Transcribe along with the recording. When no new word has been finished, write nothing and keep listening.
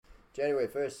January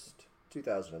 1st,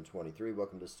 2023.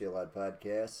 Welcome to Steel Eyed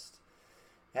Podcast.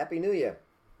 Happy New Year.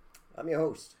 I'm your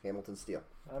host, Hamilton Steele.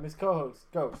 I'm his co-host,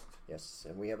 Ghost. Yes,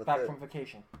 and we have a Back from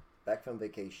vacation. Back from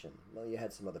vacation. Well, you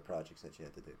had some other projects that you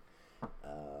had to do.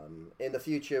 In the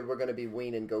future, we're going to be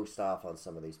weaning Ghost off on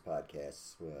some of these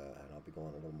podcasts, and I'll be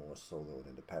going a little more solo and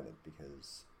independent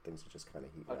because things are just kind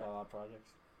of heating I got up. a lot of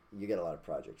projects. You get a lot of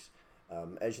projects.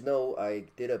 As you know, I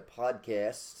did a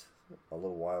podcast a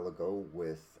little while ago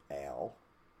with Al.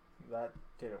 That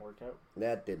didn't work out.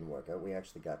 That didn't work out. We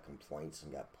actually got complaints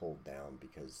and got pulled down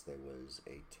because there was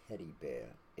a teddy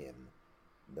bear in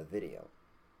the video.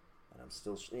 And I'm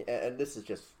still... And this is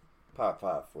just part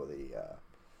for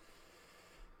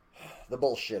the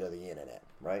bullshit of the internet,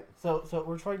 right? So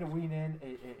we're trying to wean in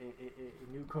a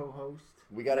new co-host.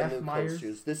 We got Meth a new Myers.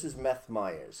 co-host. This is Meth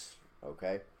Myers,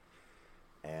 okay?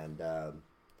 And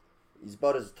he's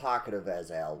about as talkative as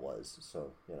Al was,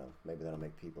 so, maybe that'll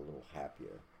make people a little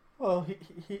happier. Well,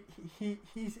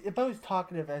 he's about as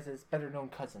talkative as his better-known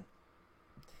cousin.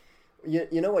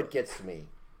 You know what gets me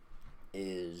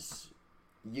is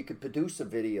you could produce a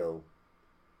video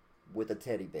with a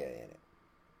teddy bear in it,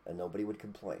 and nobody would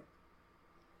complain.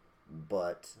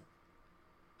 But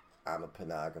I'm a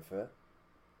pornographer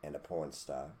and a porn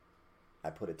star. I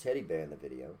put a teddy bear in the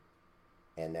video,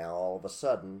 and now all of a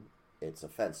sudden, it's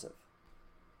offensive.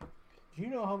 Do you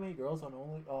know how many girls on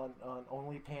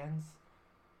OnlyPans,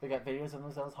 they got videos of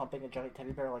themselves humping a giant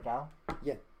teddy bear like Al?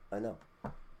 Yeah, I know.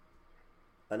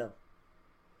 And,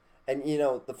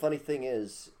 the funny thing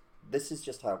is, this is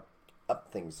just how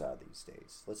up things are these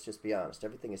days. Let's just be honest.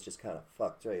 Everything is just kind of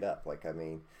fucked right up.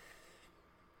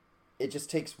 It just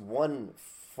takes one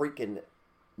freaking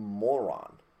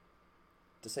moron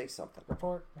to say something.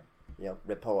 Report.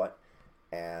 Report.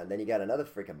 And then you got another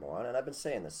freaking moron. And I've been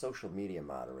saying the social media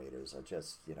moderators are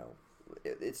just,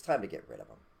 it's time to get rid of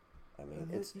them. I mean,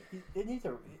 it needs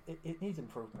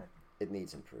improvement. It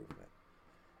needs improvement.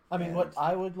 I mean, what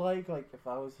I would like if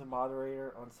I was a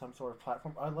moderator on some sort of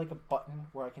platform, I'd like a button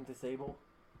where I can disable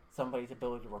somebody's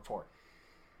ability to report.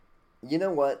 You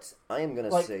know what? I am going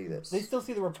to say this. They still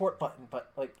see the report button,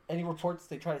 but any reports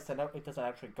they try to send out, it doesn't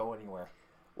actually go anywhere.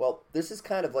 Well, this is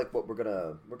kind of like what we're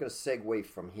gonna segue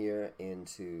from here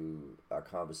into our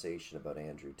conversation about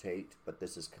Andrew Tate, but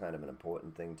this is kind of an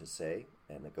important thing to say,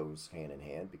 and it goes hand in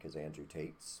hand because Andrew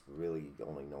Tate's really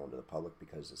only known to the public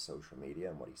because of social media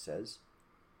and what he says.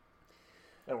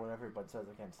 And what everybody says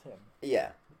against him.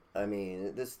 Yeah, I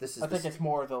mean, this is... I think it's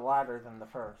more the latter than the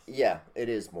first. Yeah, it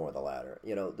is more the latter.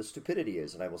 The stupidity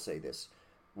is, and I will say this,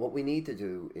 what we need to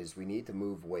do is we need to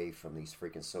move away from these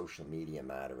freaking social media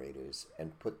moderators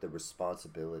and put the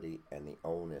responsibility and the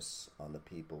onus on the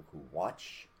people who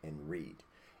watch and read.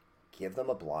 Give them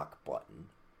a block button,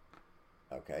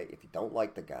 okay? If you don't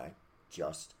like the guy,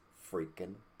 just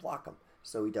freaking block him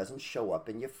so he doesn't show up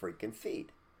in your freaking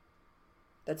feed.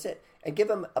 That's it. And give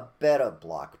him a better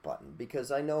block button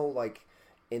because I know,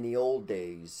 in the old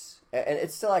days, and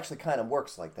it still actually kind of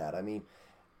works like that. I mean,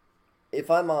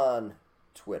 if I'm on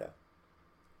Twitter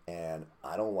and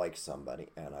I don't like somebody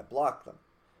and I block them,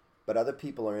 but other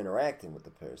people are interacting with the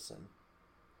person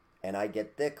and I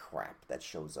get their crap that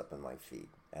shows up in my feed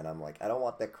and I'm like, I don't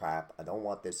want their crap, I don't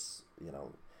want this,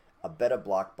 a better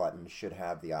block button should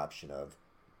have the option of,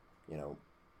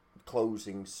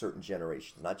 closing certain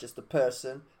generations, not just the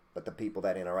person but the people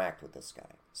that interact with this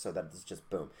guy, so that it's just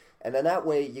boom. And then that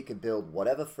way you can build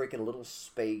whatever freaking little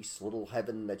space, little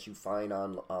heaven that you find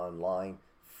online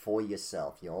for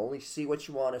yourself. You only see what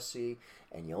you want to see,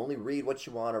 and you only read what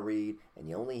you want to read, and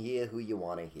you only hear who you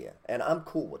want to hear. And I'm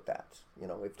cool with that.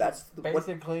 If that's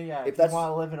basically, if you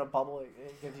want to live in a bubble,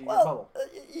 it gives you a bubble.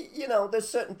 There's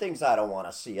certain things I don't want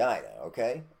to see either.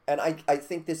 Okay, and I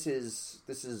think this is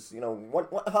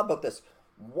how about this?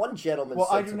 One gentleman. Well,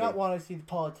 said I do not want to see the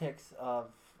politics of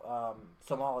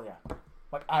Somalia.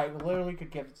 I literally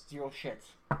could give zero shits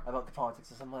about the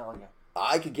politics of Somalia.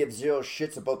 I could give zero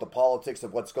shits about the politics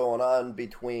of what's going on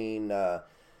between the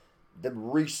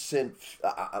recent,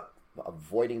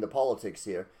 avoiding the politics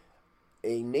here,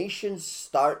 a nation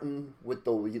starting with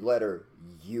the letter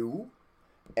U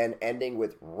and ending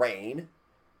with rain,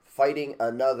 fighting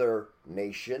another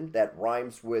nation that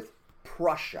rhymes with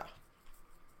Prussia.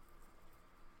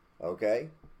 Okay?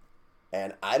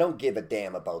 And I don't give a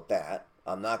damn about that.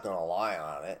 I'm not going to lie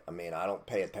on it. I mean, I don't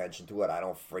pay attention to it. I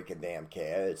don't freaking damn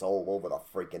care. It's all over the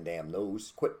freaking damn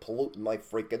news. Quit polluting my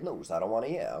freaking news. I don't want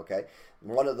to hear, okay?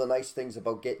 One of the nice things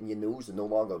about getting your news and no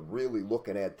longer really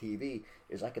looking at TV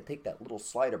is I can take that little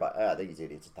slider by, these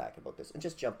idiots are talking about this, and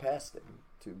just jump past it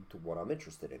to what I'm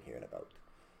interested in hearing about.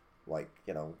 Like,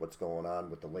 what's going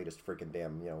on with the latest freaking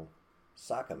damn,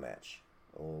 soccer match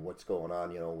or what's going on,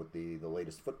 with the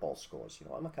latest football scores.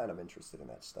 I'm kind of interested in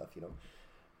that stuff,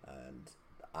 and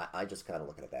I just kind of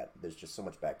look at that. There's just so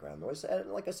much background noise,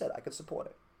 and like I said, I could support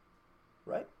it,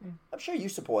 right? I'm sure you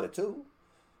support it too.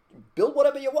 Build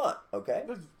whatever you want, okay?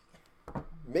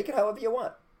 Make it however you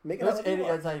want. Make it however you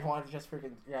want. I want to just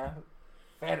freaking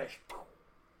vanish.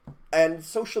 And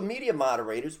social media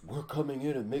moderators, we're coming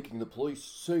in and making the place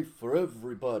safe for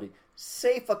everybody.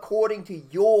 Safe according to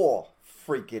your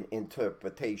freaking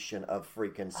interpretation of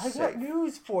freaking safe. I got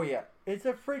news for you. It's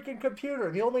a freaking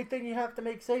computer. The only thing you have to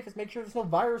make safe is make sure there's no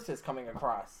viruses coming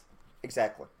across.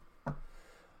 Exactly.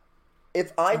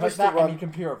 If I was to run... I mean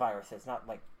computer viruses, not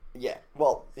like... Yeah,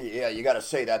 well, yeah, you got to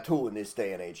say that too in this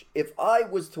day and age. If I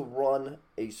was to run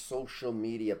a social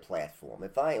media platform,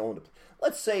 if I owned it,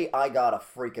 let's say I got a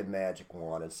freaking magic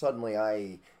wand and suddenly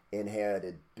I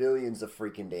inherited billions of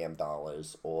freaking damn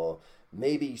dollars, or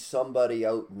maybe somebody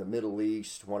out in the Middle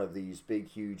East, one of these big,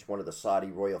 huge, one of the Saudi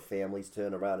royal families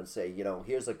turn around and say,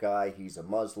 here's a guy, he's a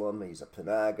Muslim, he's a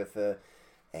pornographer,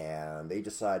 and they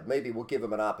decide maybe we'll give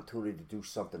him an opportunity to do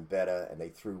something better, and they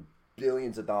threw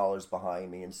billions of dollars behind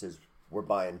me and says, we're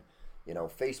buying,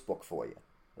 Facebook for you,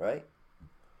 right?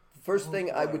 First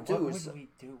thing I would do is... What would we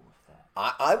do with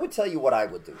that? I would tell you what I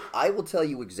would do. I will tell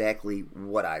you exactly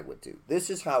what I would do. This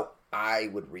is how I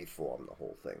would reform the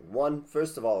whole thing.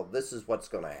 First of all, this is what's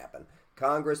going to happen.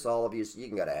 Congress, all of you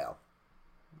can go to hell,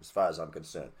 as far as I'm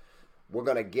concerned. We're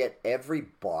going to get every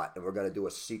bot, and we're going to do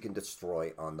a seek and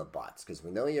destroy on the bots, because we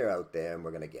know you're out there, and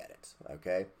we're going to get it,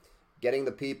 okay? Getting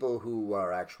the people who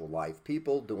are actual live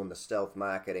people, doing the stealth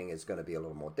marketing is going to be a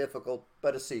little more difficult,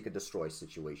 but a seek and destroy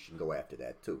situation, go after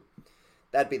that too.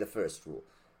 That'd be the first rule.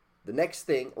 The next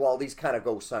thing, well, these kind of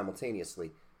go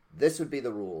simultaneously. This would be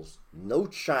the rules. No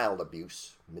child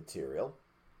abuse material,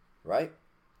 right?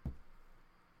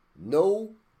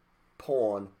 No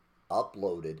porn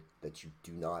uploaded that you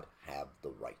do not have the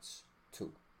rights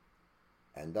to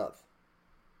and of,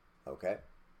 okay?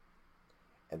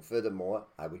 And furthermore,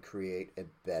 I would create a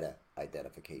better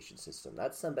identification system.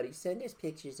 Not somebody, send us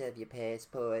pictures of your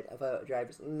passport, of a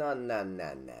driver's... No.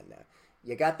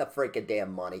 You got the freaking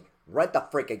damn money. Rent the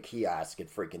freaking kiosk at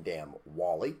freaking damn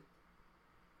Wally.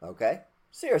 Okay?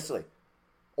 Seriously.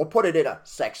 Or put it in a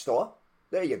sex store.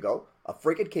 There you go. A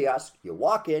freaking kiosk. You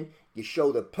walk in, you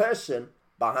show the person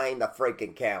behind the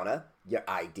freaking counter your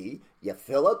ID. You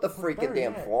fill out the freaking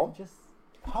damn form. Just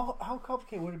how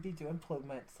complicated would it be to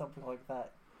implement something like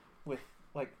that with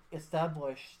like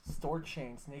established store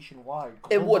chains nationwide?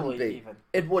 It wouldn't be. Even.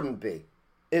 It wouldn't be.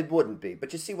 It wouldn't be.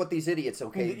 But you see what these idiots,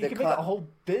 okay? You can make a whole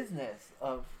business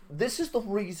of... This is the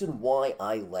reason why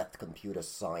I left computer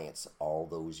science all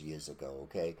those years ago,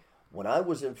 okay? When I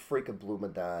was in freaking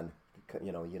Bloomington,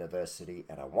 university,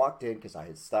 and I walked in because I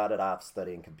had started off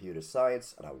studying computer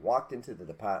science, and I walked into the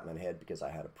department head because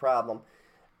I had a problem,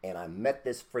 and I met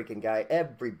this freaking guy.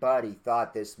 Everybody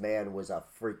thought this man was a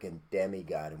freaking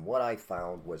demigod. And what I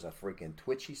found was a freaking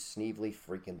twitchy, sneevely,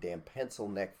 freaking damn pencil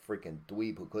neck freaking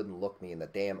dweeb who couldn't look me in the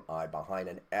damn eye behind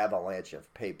an avalanche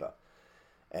of paper.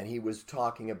 And he was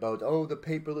talking about, the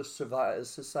paperless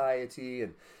society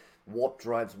and warp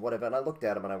drives and whatever. And I looked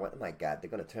at him and I went, oh my God,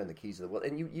 they're going to turn the keys of the world.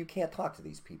 And you can't talk to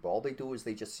these people. All they do is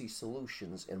they just see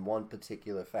solutions in one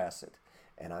particular facet.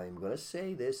 And I'm going to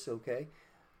say this, okay?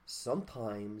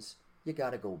 Sometimes you got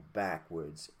to go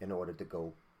backwards in order to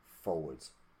go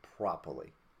forwards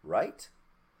properly, right?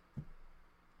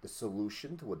 The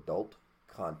solution to adult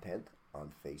content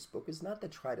on Facebook is not to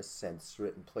try to censor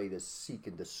it and play this seek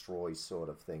and destroy sort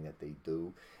of thing that they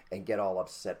do and get all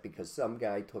upset because some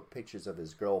guy took pictures of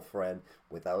his girlfriend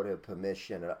without her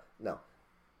permission. No.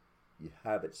 You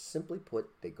have it simply put,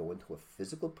 they go into a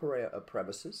physical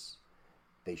premises.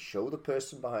 They show the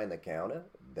person behind the counter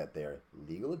that they're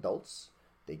legal adults.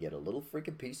 They get a little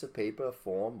freaking piece of paper, a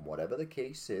form, whatever the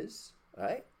case is,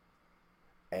 right?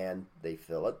 And they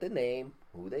fill out the name,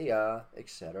 who they are,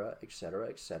 etc., etc.,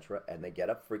 etc., and they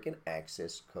get a freaking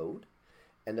access code.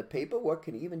 And the paperwork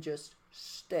can even just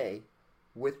stay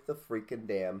with the freaking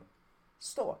damn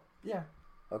store. Yeah.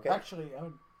 Okay? Actually, I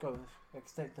would go to the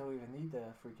extent they don't even need the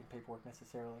freaking paperwork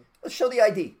necessarily. Let's show the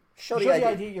ID. Show the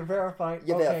ID. You're verified.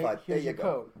 You're verified. Here's there you your go.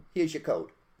 code. Here's your code.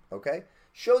 Okay?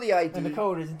 Show the ID. And the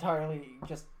code is entirely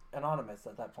just anonymous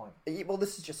at that point. Well,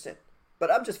 this is just it.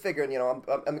 But I'm just figuring, I'm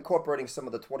incorporating some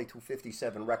of the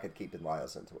 2257 record keeping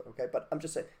miles into it, okay? But I'm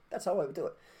just saying, that's how I would do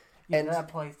it. Yeah, and that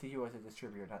applies to you as a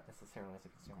distributor, not necessarily as a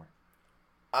consumer.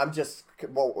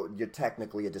 You're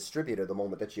technically a distributor the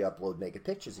moment that you upload naked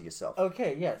pictures of yourself.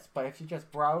 Okay, yes, but if you're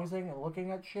just browsing and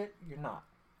looking at shit, you're not.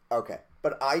 Okay,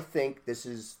 but I think this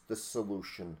is the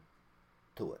solution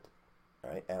to it.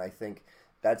 right? And I think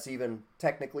that's even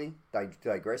technically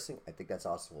digressing. I think that's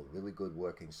also a really good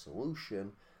working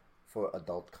solution for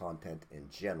adult content in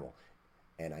general.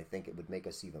 And I think it would make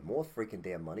us even more freaking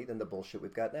damn money than the bullshit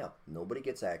we've got now. Nobody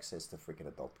gets access to freaking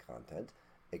adult content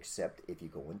except if you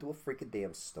go into a freaking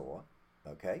damn store,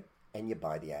 okay, and you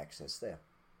buy the access there.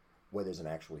 Where there's an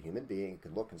actual human being, you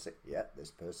can look and say, yeah,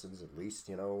 this person's at least,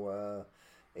 18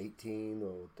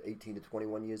 or 18 to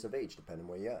 21 years of age, depending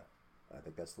where you are. I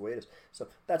think that's the way it is. So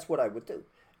that's what I would do.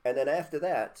 And then after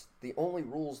that, the only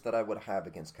rules that I would have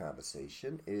against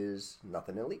conversation is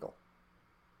nothing illegal.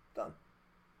 Done.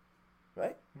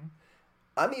 Right? Mm-hmm.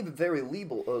 I'm even very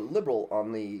liberal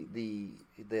on the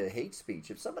hate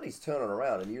speech. If somebody's turning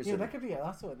around and using... Yeah, that could be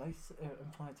also a nice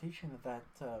implementation of that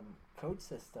code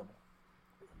system.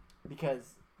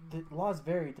 Because the laws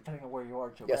vary depending on where you are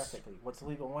geographically. Yes. What's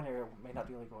legal in one area may not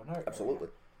be legal in another Absolutely.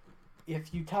 area.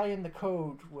 If you tie in the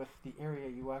code with the area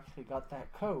you actually got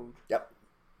that code, yep,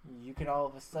 you can all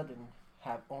of a sudden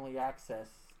have only access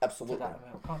Absolutely. to that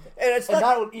amount of content. And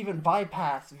that would even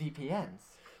bypass VPNs.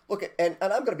 Look, and I'm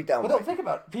going to be down with But think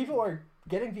about it. People are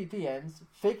getting VPNs,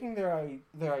 faking their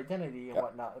identity and yep.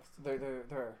 whatnot,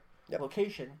 their yep.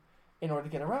 location, in order to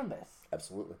get around this.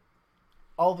 Absolutely.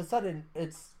 All of a sudden,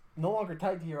 it's no longer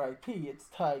tied to your IP. It's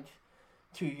tied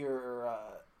to your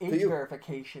age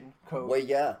verification code. Well,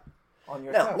 yeah. On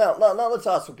your now, let's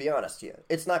also be honest here.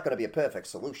 It's not going to be a perfect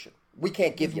solution. We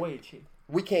can't give you. Way cheap.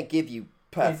 We can't give you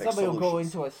perfect somebody solutions. will go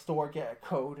into a store, get a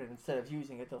code, and instead of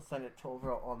using it, they'll send it to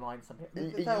over online. Something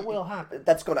that will happen.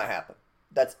 That's going to happen.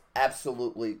 That's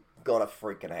absolutely gonna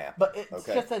freaking happen. But it's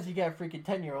just as you get a freaking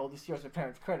 10-year-old who steals their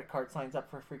parents' credit card, signs up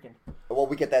for a freaking. Well,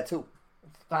 we get that too.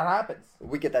 That happens.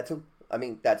 We get that too. I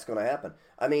mean, that's going to happen.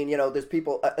 I mean, there's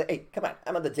people... hey, come on.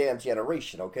 I'm of the damn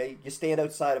generation, okay? You stand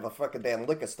outside of a fucking damn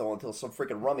liquor store until some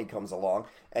freaking rummy comes along,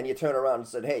 and you turn around and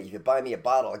said, hey, if you buy me a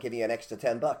bottle, I'll give you an extra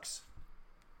 $10.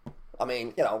 I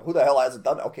mean, who the hell hasn't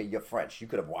done that? Okay, you're French. You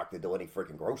could have walked into any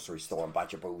freaking grocery store and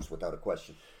bought your booze without a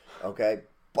question, okay?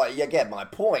 But you get my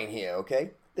point here,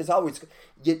 okay? There's always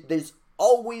going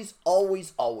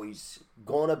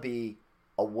to be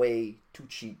a way to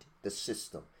cheat the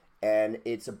system. And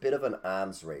it's a bit of an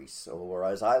arms race, or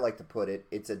as I like to put it,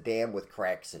 it's a dam with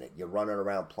cracks in it. You're running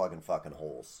around plugging fucking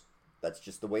holes. That's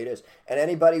just the way it is. And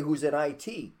anybody who's in IT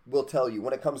will tell you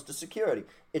when it comes to security,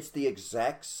 it's the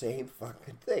exact same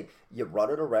fucking thing. You're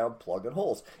running around plugging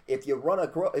holes. If you run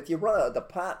a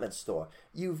department store,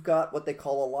 you've got what they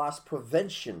call a loss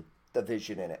prevention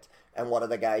division in it. And what are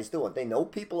the guys doing? They know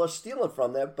people are stealing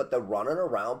from them, but they're running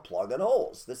around plugging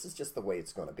holes. This is just the way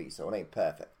it's going to be, so it ain't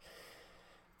perfect.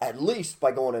 At least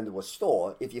by going into a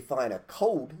store, if you find a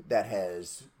code that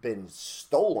has been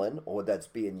stolen or that's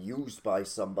being used by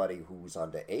somebody who's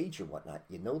underage or whatnot,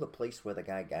 you know the place where the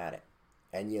guy got it.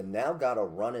 And you've now got to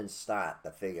run and start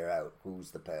to figure out who's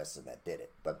the person that did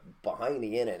it. But behind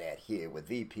the internet here with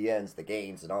VPNs, the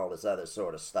games, and all this other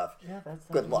sort of stuff,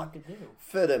 good luck.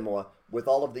 Furthermore, with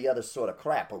all of the other sort of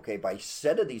crap, okay, by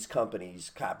sending these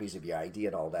companies copies of your ID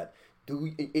and all that,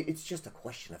 it's just a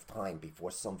question of time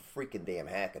before some freaking damn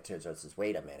hacker turns around and says,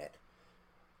 wait a minute,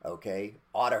 okay,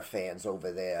 Otter Fans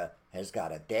over there has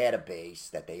got a database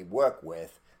that they work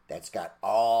with that's got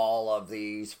all of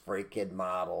these freaking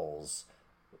models,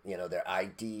 their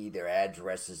ID, their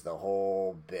addresses, the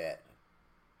whole bit.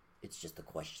 It's just a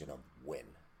question of when.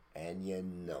 And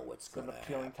it's going to happen. It's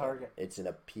an appealing target. It's an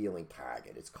appealing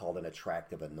target. It's called an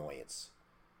attractive annoyance,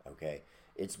 okay?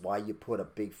 It's why you put a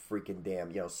big freaking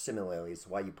damn, similarly, it's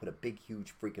why you put a big,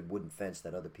 huge freaking wooden fence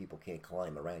that other people can't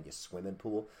climb around your swimming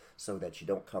pool so that you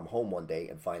don't come home one day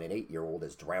and find an 8-year-old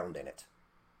is drowned in it.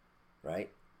 Right?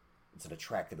 It's an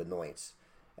attractive annoyance.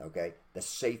 Okay? The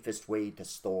safest way to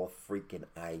store freaking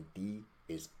ID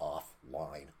is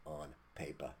offline on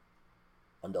paper.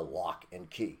 Under lock and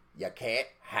key. You can't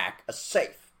hack a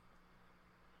safe.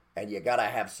 And you gotta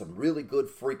have some really good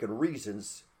freaking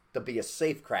reasons to be a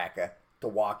safe cracker to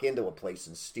walk into a place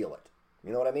and steal it.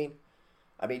 You know what I mean?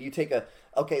 I mean, you take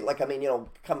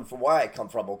coming from where I come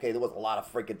from, okay, there was a lot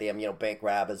of freaking damn, bank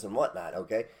robbers and whatnot,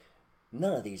 okay?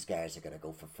 None of these guys are going to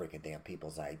go for freaking damn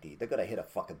people's ID. They're going to hit a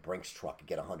fucking Brinks truck and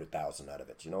get $100,000 out of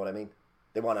it. You know what I mean?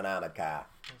 They want an armored car.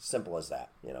 Simple as that,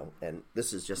 And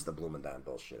this is just the blooming down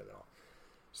bullshit of it all.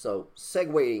 So,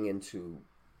 segueing into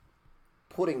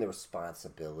putting the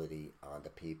responsibility on the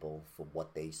people for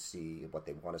what they see, what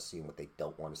they want to see, and what they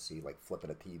don't want to see, like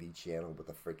flipping a TV channel with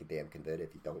a freaking damn converter.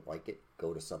 If you don't like it,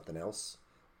 go to something else.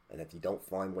 And if you don't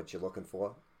find what you're looking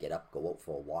for, get up, go out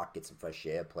for a walk, get some fresh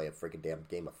air, play a freaking damn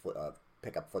game of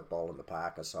pick up football in the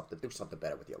park or something. Do something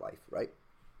better with your life, right?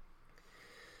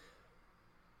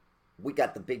 we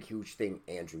got the big, huge thing.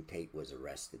 Andrew Tate was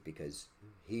arrested because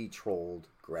he trolled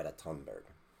Greta Thunberg.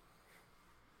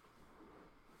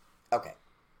 Okay.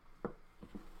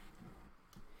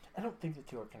 I don't think the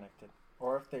two are connected.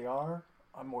 Or if they are,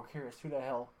 I'm more curious who the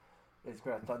hell is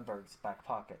Greta Thunberg's back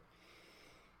pocket.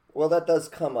 Well, that does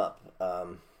come up.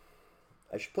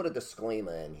 I should put a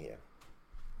disclaimer in here.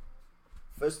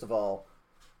 First of all,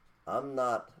 I'm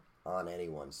not on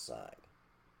anyone's side.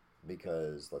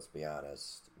 Because, let's be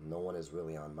honest, no one is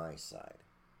really on my side.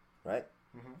 Right?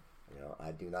 Mm-hmm. You know,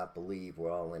 I do not believe we're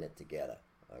all in it together.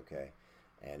 Okay?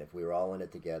 And if we're all in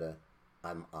it together,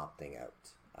 I'm opting out.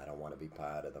 I don't want to be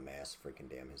part of the mass freaking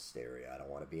damn hysteria. I don't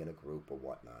want to be in a group or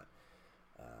whatnot.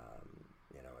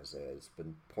 You know, as it's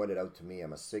been pointed out to me,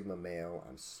 I'm a Sigma male.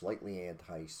 I'm slightly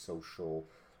antisocial.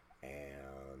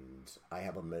 And I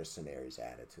have a mercenary's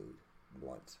attitude.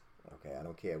 Blunt. Okay, I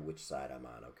don't care which side I'm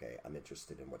on, okay? I'm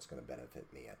interested in what's going to benefit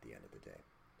me at the end of the day.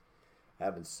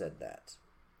 Having said that,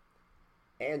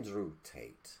 Andrew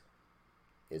Tate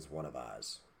is one of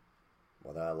ours.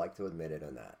 Whether I like to admit it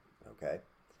or not, okay?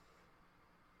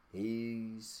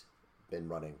 He's been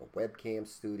running a webcam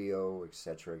studio,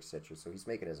 etc., etc., so he's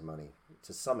making his money,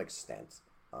 to some extent,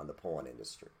 on the porn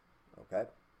industry, okay?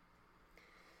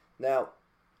 Now,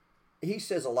 he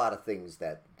says a lot of things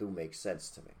that do make sense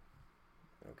to me.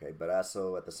 Okay, but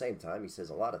also at the same time, he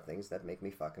says a lot of things that make me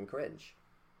fucking cringe.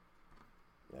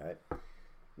 All right.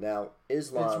 Now,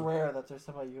 Islam. It's rare that there's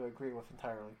somebody you agree with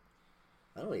entirely.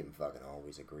 I don't even fucking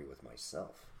always agree with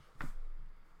myself.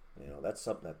 You know, that's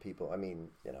something that people. I mean,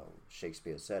 you know,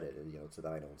 Shakespeare said it. You know, to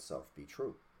thine own self be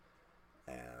true.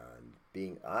 And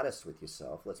being honest with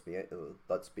yourself. Let's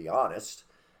be honest.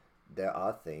 There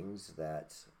are things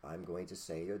that I'm going to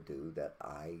say or do that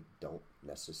I don't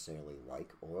necessarily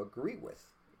like or agree with.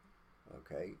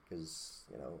 Okay? Because,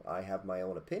 you know, I have my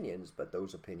own opinions, but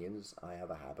those opinions I have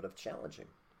a habit of challenging.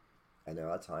 And there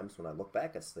are times when I look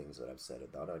back at things that I've said or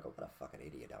done, and I go, what a fucking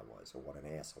idiot I was, or what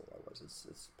an asshole I was.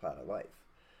 It's part of life.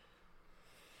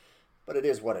 But it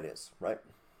is what it is, right?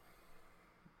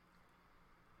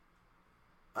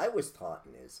 I was taught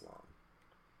in Islam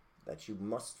that you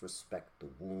must respect the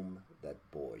womb that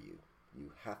bore you.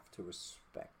 You have to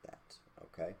respect that,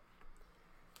 okay?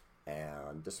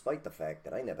 And despite the fact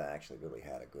that I never actually really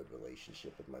had a good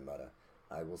relationship with my mother,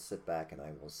 I will sit back and I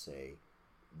will say,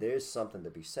 there's something to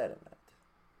be said in that.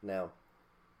 Now,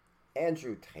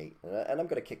 Andrew Tate, and I'm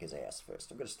going to kick his ass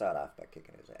first. I'm going to start off by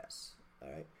kicking his ass,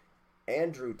 all right?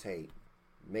 Andrew Tate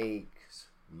makes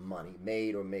money,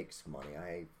 made or makes money.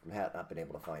 I have not been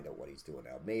able to find out what he's doing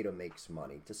now. Made or makes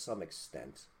money to some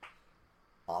extent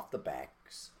off the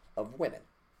backs of women,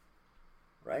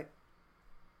 right?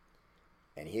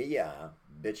 And here you are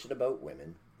bitching about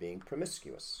women being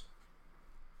promiscuous,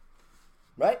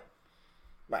 right?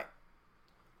 Right.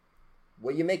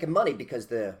 Well, you're making money because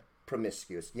they're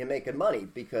promiscuous. You're making money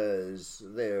because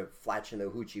they're flashing their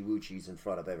hoochie woochies in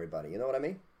front of everybody. You know what I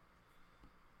mean?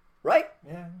 Right?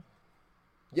 Yeah.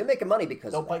 You're making money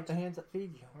because don't bite the hands that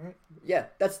feed you, right? Yeah,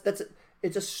 that's it.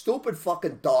 It's a stupid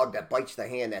fucking dog that bites the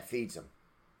hand that feeds him.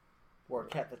 Or a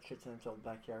cat that shits in its own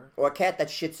backyard. Or a cat that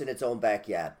shits in its own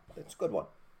backyard. It's a good one.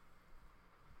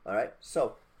 All right?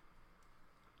 So,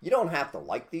 you don't have to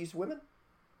like these women,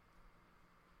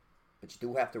 but you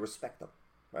do have to respect them,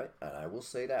 right? And I will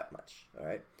say that much, all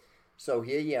right? So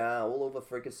here you are, all over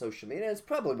freaking social media. And it's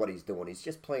probably what he's doing. He's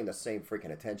just playing the same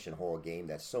freaking attention whore game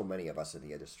that so many of us in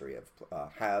the industry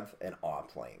have and are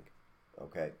playing.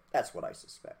 Okay? That's what I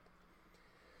suspect.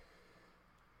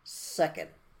 Second,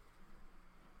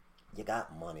 you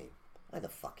got money. Why the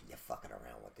fuck are you fucking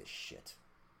around with this shit?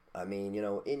 I mean, you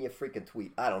know, in your freaking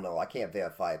tweet, I don't know. I can't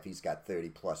verify if he's got 30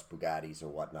 plus Bugattis or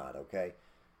whatnot, okay?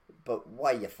 But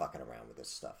why are you fucking around with this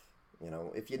stuff? You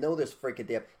know, if you know this freaking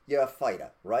damn... You're a fighter,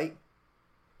 right?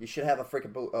 You should have a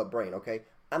freaking brain, okay?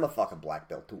 I'm a fucking black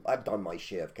belt, too. I've done my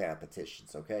share of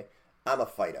competitions, okay? I'm a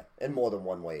fighter in more than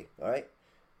one way, all right?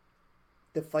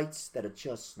 The fights that are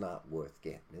just not worth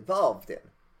getting involved in.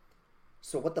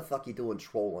 So what the fuck you doing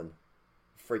trolling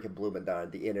freaking blooming darn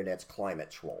the internet's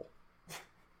climate troll?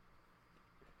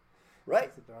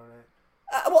 Right? That's about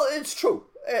right. Well, it's true.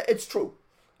 It's true.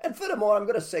 And furthermore, I'm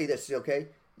going to say this, okay?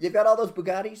 You got all those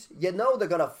Bugattis? You know they're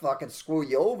going to fucking screw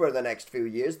you over in the next few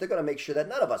years. They're going to make sure that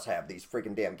none of us have these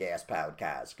freaking damn gas-powered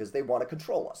cars because they want to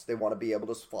control us. They want to be able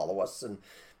to follow us and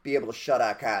be able to shut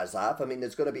our cars off. I mean,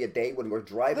 there's going to be a day when we're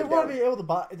driving. They want to be able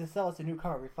to sell us a new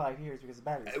car every 5 years because the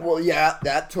battery's well, yeah,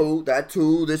 that too.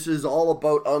 This is all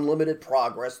about unlimited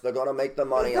progress. They're going to make the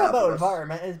money out of it. It's not about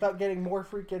environment. It's about getting more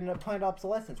freaking planned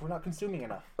obsolescence. We're not consuming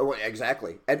enough. Oh,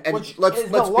 exactly. And let's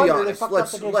be honest.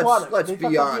 Let's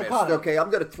be honest. Okay, I'm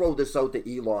going to throw this out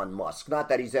to Elon Musk. Not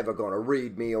that he's ever going to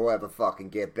read me or ever fucking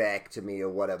get back to me or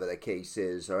whatever the case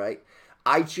is. All right.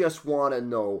 I just want to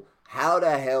know, how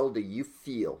the hell do you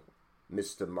feel,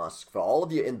 Mr. Musk, for all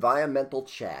of your environmental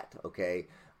chat, okay,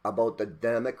 about the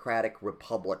Democratic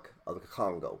Republic of the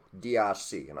Congo,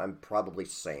 DRC, and I'm probably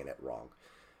saying it wrong,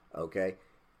 okay?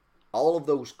 All of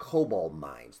those cobalt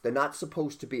mines, they're not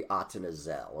supposed to be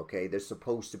artisanal, okay? They're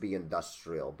supposed to be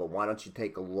industrial, but why don't you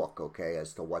take a look, okay,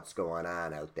 as to what's going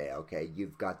on out there, okay?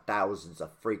 You've got thousands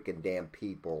of freaking damn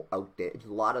people out there,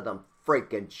 a lot of them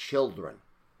freaking children.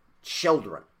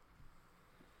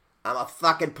 I'm a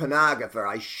fucking pornographer.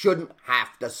 I shouldn't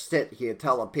have to sit here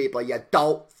telling people you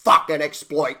don't fucking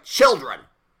exploit children.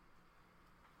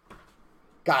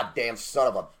 Goddamn son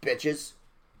of a bitches.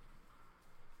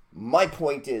 My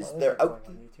point is, they're out.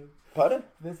 On YouTube. Pardon?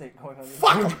 This ain't going on YouTube.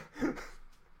 Fuck them.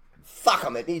 Fuck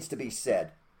them. It needs to be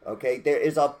said. Okay? There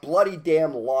is a bloody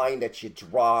damn line that you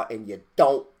draw and you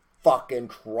don't fucking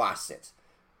cross it.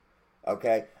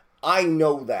 Okay? I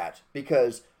know that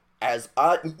because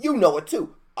you know it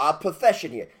too. Our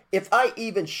profession here. If I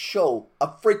even show a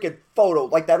freaking photo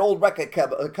like that old record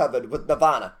cover with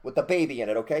Nirvana with the baby in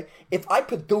it, okay? If I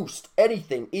produced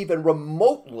anything even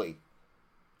remotely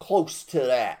close to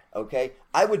that, okay,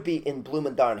 I would be in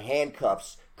bloomin' darn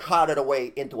handcuffs, carted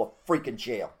away into a freaking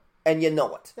jail. And you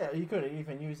know it. Yeah, you could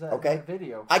even use that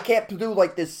video. I can't do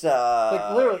like this,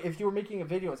 like, literally, if you were making a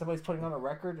video and somebody's putting on a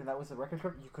record and that was the record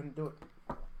clip, you couldn't do it.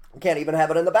 You can't even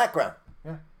have it in the background.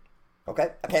 Yeah.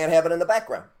 Okay? I can't have it in the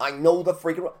background. I know the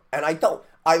freaking... And I don't.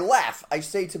 I laugh. I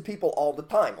say to people all the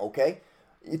time, okay?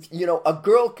 If, a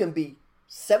girl can be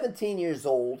 17 years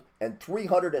old and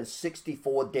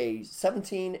 364 days...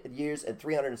 17 years and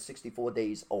 364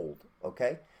 days old,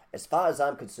 okay? As far as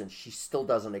I'm concerned, she still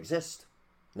doesn't exist.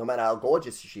 No matter how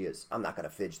gorgeous she is. I'm not going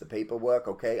to fidge the paperwork,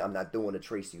 okay? I'm not doing a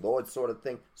Tracy Lord sort of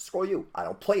thing. Screw you. I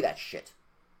don't play that shit.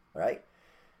 All right?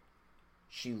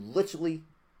 She literally...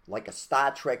 like a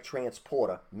Star Trek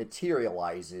transporter,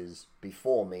 materializes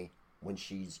before me when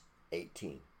she's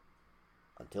 18.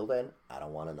 Until then, I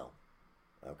don't want to know.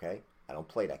 Okay? I don't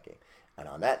play that game. And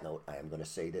on that note, I am going to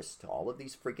say this to all of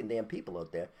these freaking damn people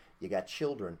out there. You got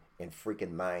children in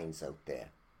freaking mines out there.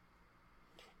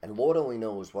 And Lord only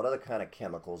knows what other kind of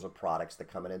chemicals or products they're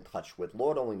coming in touch with.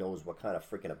 Lord only knows what kind of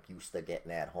freaking abuse they're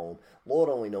getting at home. Lord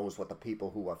only knows what the people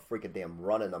who are freaking damn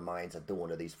running the mines are doing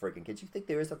to these freaking kids. You think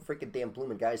there is a freaking damn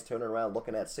blooming guys turning around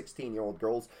looking at 16-year-old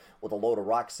girls with a load of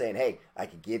rocks saying, hey, I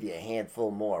could give you a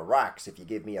handful more rocks if you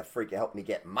give me a freaking help me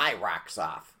get my rocks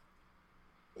off.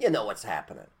 You know what's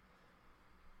happening.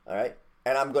 All right?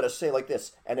 And I'm going to say like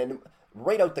this, and then...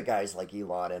 right out the guys like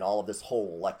Elon and all of this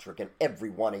whole electric and every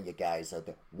one of you guys out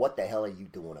there. What the hell are you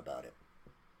doing about it?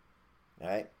 All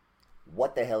right?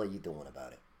 What the hell are you doing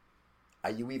about it?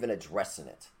 Are you even addressing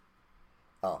it?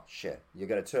 Oh, shit. You're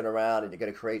going to turn around and you're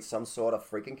going to create some sort of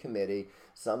freaking committee,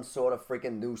 some sort of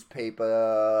freaking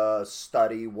newspaper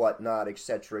study, whatnot,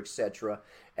 etc.,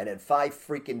 and then 5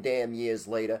 freaking damn years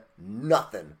later,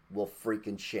 nothing will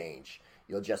freaking change.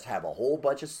 You'll just have a whole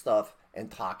bunch of stuff and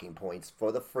talking points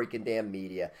for the freaking damn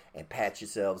media and pat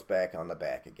yourselves back on the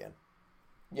back again.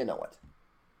 You know it.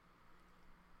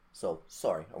 So,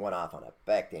 sorry, I went off on it.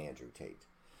 Back to Andrew Tate.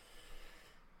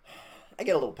 I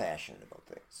get a little passionate about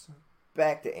things.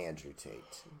 Back to Andrew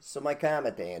Tate. So my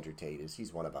comment to Andrew Tate is,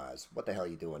 he's one of ours. What the hell are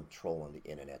you doing trolling the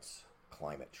internet's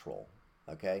climate troll?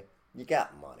 Okay? You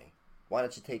got money. Why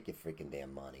don't you take your freaking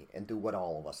damn money and do what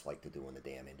all of us like to do in the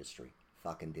damn industry?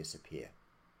 Fucking disappear.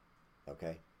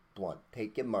 Okay? Blunt.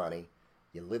 Take your money.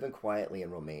 You're living quietly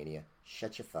in Romania.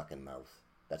 Shut your fucking mouth.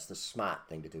 That's the smart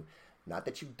thing to do. Not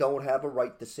that you don't have a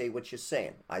right to say what you're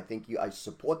saying. I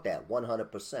support that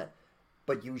 100%.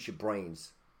 But use your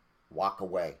brains. Walk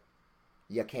away.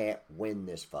 You can't win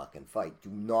this fucking fight. Do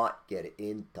not get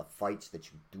into fights that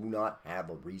you do not have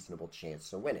a reasonable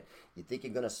chance of winning. You think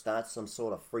you're going to start some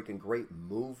sort of freaking great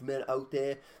movement out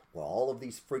there where all of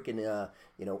these freaking,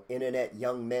 internet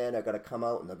young men are going to come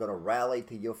out and they're going to rally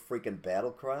to your freaking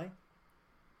battle cry?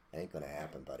 It ain't going to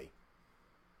happen, buddy.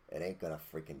 It ain't going to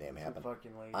freaking damn happen.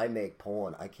 I make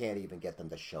porn. I can't even get them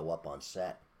to show up on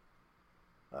set.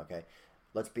 Okay?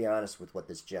 Let's be honest with what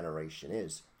this generation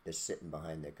is. They're sitting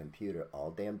behind their computer all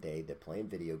damn day. They're playing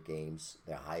video games.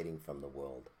 They're hiding from the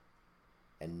world.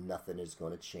 And nothing is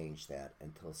going to change that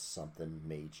until something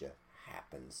major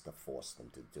happens to force them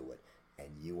to do it. And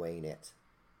you ain't it.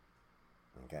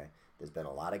 Okay? There's been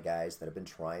a lot of guys that have been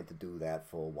trying to do that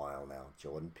for a while now.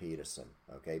 Jordan Peterson,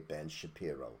 okay? Ben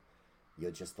Shapiro.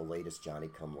 You're just the latest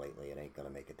Johnny-come-lately. It ain't going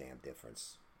to make a damn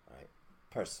difference. All right?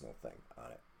 Personal thing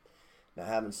on it. Now,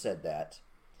 having said that,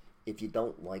 if you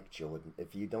don't like Jordan,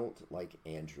 if you don't like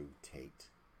Andrew Tate,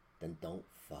 then don't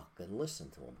fucking listen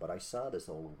to him. But I saw this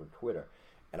all over Twitter,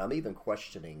 and I'm even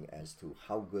questioning as to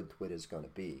how good Twitter's going to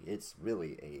be. It's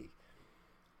really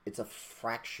it's a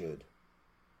fractured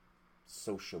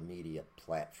social media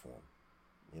platform.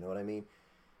 You know what I mean?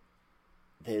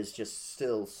 There's just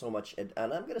still so much, and I'm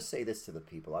going to say this to the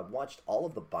people. I've watched all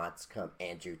of the bots come,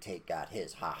 Andrew Tate got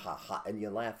his, ha ha ha, and you're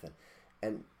laughing.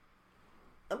 And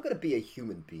I'm going to be a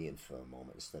human being for a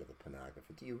moment instead of a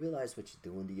pornographer. Do you realize what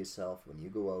you're doing to yourself when you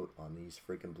go out on these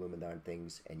freaking blooming darn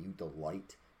things and you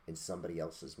delight in somebody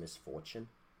else's misfortune?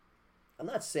 I'm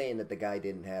not saying that the guy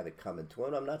didn't have it coming to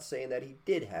him. I'm not saying that he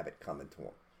did have it coming to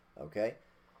him. Okay?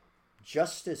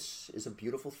 Justice is a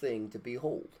beautiful thing to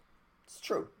behold. It's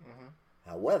true. Mm-hmm.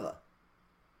 However,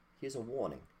 here's a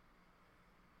warning.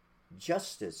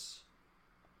 Justice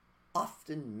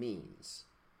often means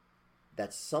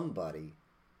that somebody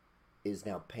is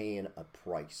now paying a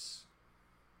price,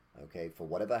 okay, for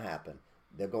whatever happened.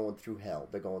 They're going through hell.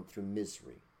 They're going through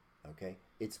misery, okay?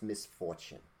 It's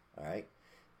misfortune, all right?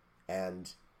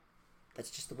 And that's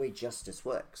just the way justice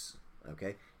works,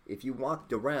 okay? If you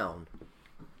walked around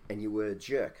and you were a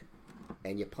jerk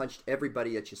and you punched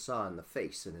everybody that you saw in the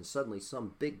face, and then suddenly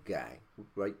some big guy,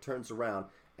 right, turns around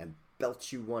and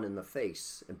belts you one in the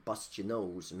face and busts your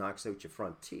nose and knocks out your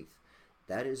front teeth,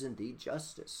 that is indeed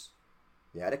justice.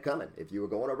 You had it coming. If you were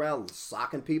going around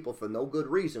socking people for no good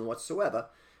reason whatsoever,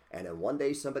 and then one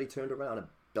day somebody turned around and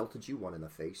belted you one in the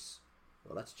face,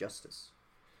 well, that's justice.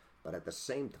 But at the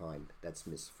same time, that's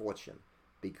misfortune,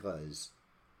 because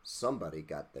somebody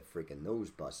got their freaking nose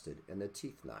busted and their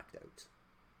teeth knocked out.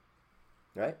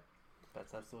 Right?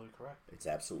 That's absolutely correct. It's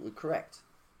absolutely correct.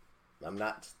 I'm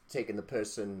not taking the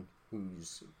person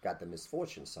who's got the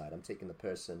misfortune side. I'm taking the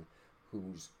person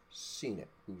who's seen it,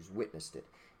 who's witnessed it.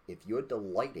 If you're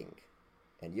delighting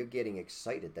and you're getting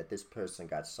excited that this person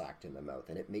got socked in the mouth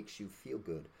and it makes you feel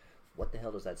good, what the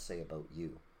hell does that say about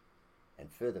you?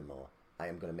 And furthermore, I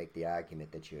am going to make the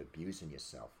argument that you're abusing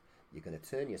yourself. You're going to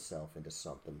turn yourself into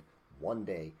something one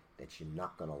day that you're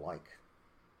not going to like.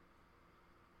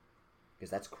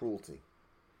 Because that's cruelty.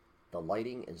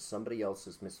 Delighting in somebody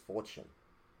else's misfortune,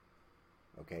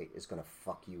 okay, is going to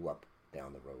fuck you up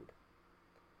down the road.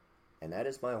 And that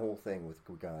is my whole thing with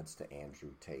regards to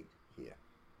Andrew Tate here,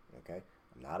 okay?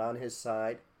 I'm not on his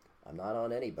side. I'm not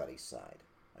on anybody's side,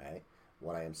 all right?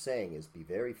 What I am saying is be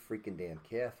very freaking damn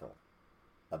careful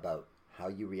about how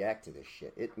you react to this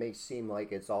shit. It may seem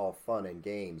like it's all fun and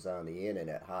games on the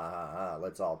internet. Ha, ha, ha.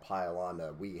 Let's all pile on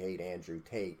the we hate Andrew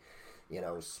Tate, you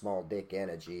know, small dick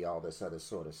energy, all this other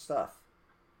sort of stuff,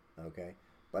 okay?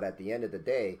 But at the end of the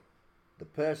day, the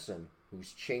person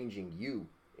who's changing you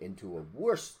into a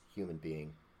worse human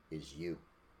being is you.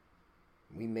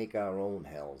 We make our own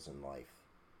hells in life,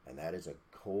 and that is a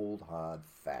cold, hard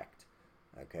fact,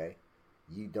 okay?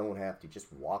 You don't have to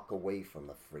just walk away from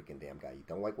the freaking damn guy. You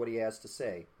don't like what he has to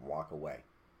say, walk away,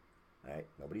 all right?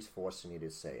 Nobody's forcing you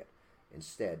to say it.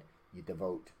 Instead, you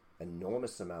devote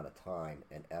enormous amount of time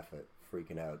and effort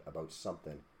freaking out about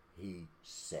something he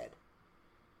said.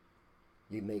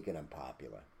 You're making him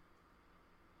popular.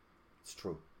 It's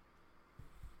true.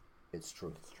 It's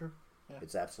true. It's true. Yeah.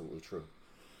 It's absolutely true.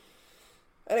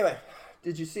 Anyway,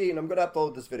 did you see, and I'm going to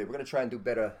upload this video. We're going to try and do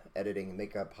better editing and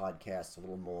make our podcast a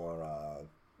little more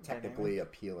technically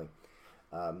appealing.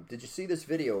 Did you see this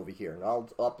video over here? And I'll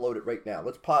upload it right now.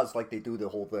 Let's pause like they do the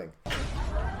whole thing.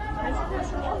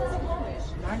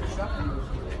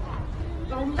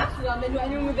 Warum lachst du dann, wenn du ein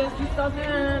Junge wärst, wie das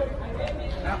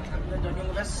Ja, wenn der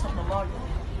Junge wärst, ist doch normal.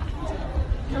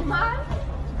 Normal?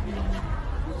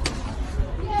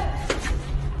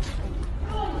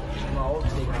 Mal auf,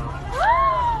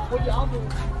 Digga. Hol die Augen.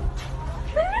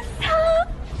 Melissa!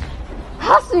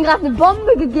 Hast du ihm gerade eine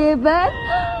Bombe gegeben? Du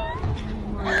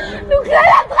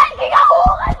kleiner dreckiger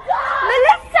Hurensohn!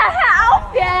 Melissa, hör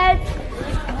auf jetzt!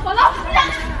 Voll auf!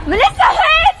 Melissa,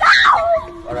 hör jetzt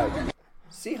auf! Alright.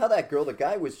 See how that girl, the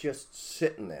guy was just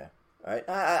sitting there. Alright?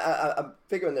 I'm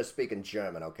figuring they're speaking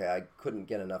German, okay? I couldn't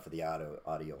get enough of the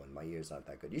audio and my ears aren't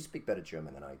that good. You speak better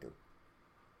German than I do.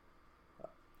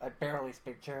 I barely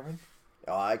speak German.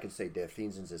 Oh, I can say der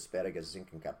Finsens Asperger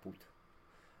sinken kaputt.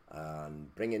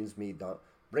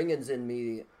 Bringens in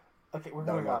me. Okay, we're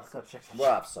going off subject. We're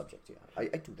off subject, yeah.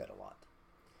 I do that a lot.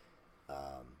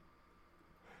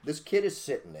 This kid is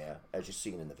sitting there, as you've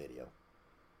seen in the video,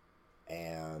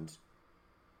 And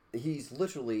he's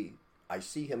literally, I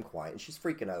see him quiet, and she's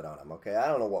freaking out on him, okay? I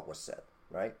don't know what was said,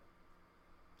 right?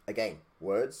 Again,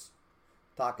 words,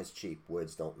 talk is cheap,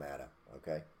 words don't matter,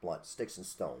 okay? Blunt, sticks and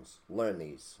stones. Learn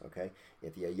these, okay?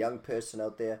 If you're a young person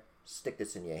out there, stick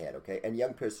this in your head, okay? And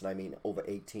young person, I mean over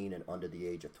 18 and under the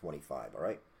age of 25, all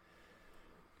right?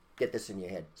 Get this in your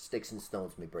head. Sticks and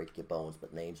stones may break your bones,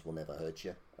 but names will never hurt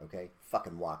you, okay?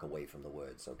 Fucking walk away from the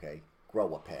words, okay?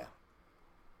 Grow a pair,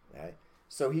 all right?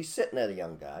 So he's sitting at a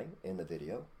young guy in the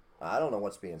video. I don't know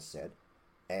what's being said.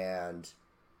 And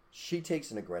she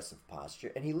takes an aggressive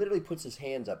posture, and he literally puts his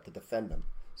hands up to defend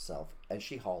himself, and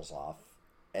she hauls off,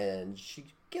 and she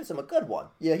gives him a good one.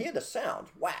 You hear the sound.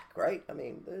 Whack, right? I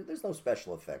mean, there's no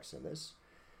special effects in this.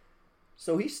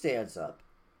 So he stands up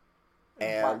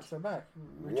and whacks her back.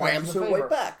 Whams her right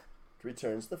back.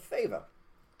 Returns the favor.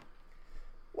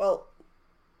 Well,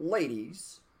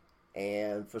 ladies,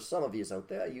 and for some of you out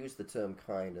there, I use the term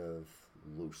kind of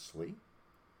loosely.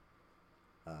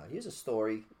 Here's a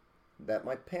story that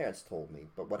my parents told me,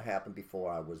 but what happened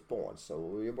before I was born. So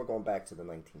we're going back to the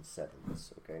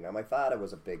 1970s, okay? Now, my father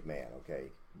was a big man, okay?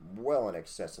 Well in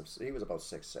excess of, he was about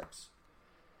 6'6".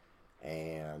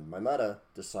 And my mother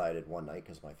decided one night,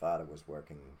 because my father was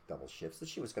working double shifts, that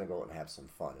she was going to go out and have some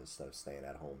fun instead of staying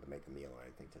at home to make a meal or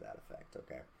anything to that effect,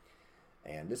 okay?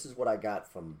 And this is what I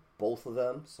got from both of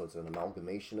them. So it's an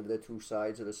amalgamation of the two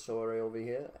sides of the story over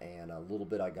here. And a little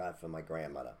bit I got from my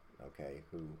grandmother, okay,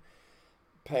 who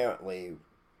apparently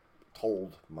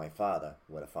told my father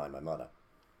where to find my mother.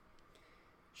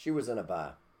 She was in a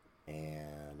bar,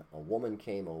 and a woman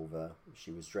came over. She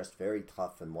was dressed very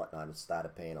tough and whatnot, and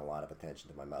started paying a lot of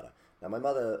attention to my mother. Now, my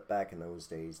mother, back in those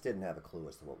days, didn't have a clue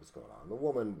as to what was going on. The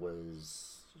woman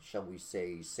was, shall we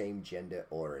say, same gender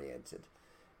oriented,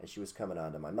 and she was coming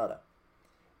on to my mother.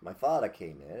 My father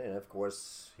came in, and of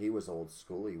course, he was old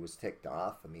school. He was ticked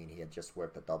off. I mean, he had just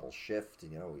worked a double shift.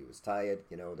 You know, he was tired.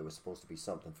 You know, there was supposed to be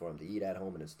something for him to eat at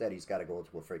home, and instead he's got to go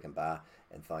to a freaking bar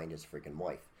and find his freaking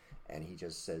wife. And he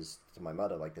just says to my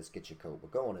mother, like this, "Get your coat, we're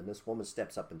going." And this woman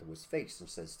steps up into his face and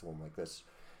says to him like this,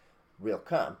 real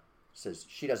calm, says,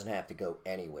 "She doesn't have to go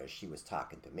anywhere. She was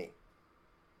talking to me."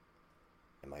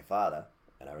 And my father,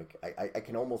 and I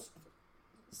can almost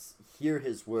hear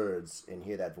his words and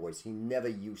hear that voice. He never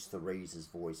used to raise his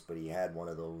voice, but he had one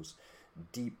of those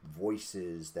deep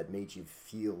voices that made you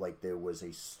feel like there was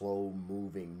a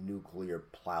slow-moving nuclear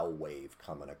plow wave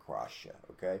coming across you,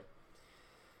 okay?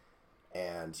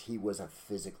 And he was a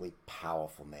physically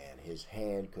powerful man. His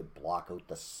hand could block out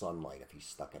the sunlight if he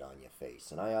stuck it on your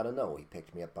face. And I ought to know, he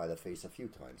picked me up by the face a few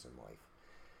times in life.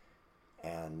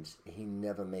 And he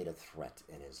never made a threat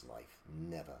in his life.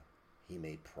 Never. He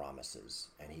made promises,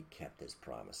 and he kept his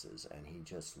promises, and he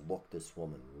just looked this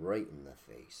woman right in the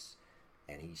face,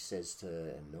 and he says to her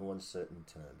in no uncertain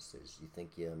terms, says, "You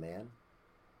think you're a man?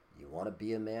 You want to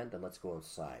be a man? Then let's go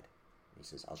outside." He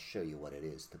says, "I'll show you what it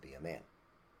is to be a man."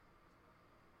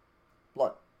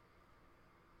 Blunt.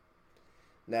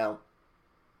 Now,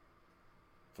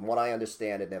 from what I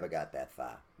understand, it never got that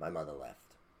far. My mother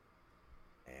left,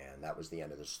 and that was the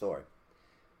end of the story.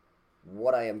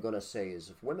 What I am going to say is,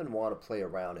 if women want to play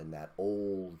around in that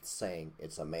old saying,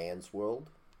 "It's a man's world,"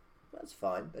 that's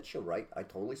fine. That's your right. I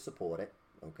totally support it.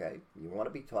 Okay? You want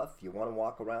to be tough. You want to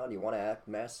walk around. You want to act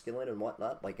masculine and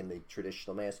whatnot, like in the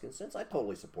traditional masculine sense. I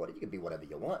totally support it. You can be whatever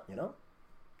you want, you know?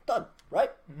 Done. Right?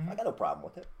 Mm-hmm. I got no problem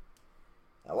with it.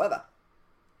 However,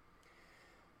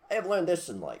 I have learned this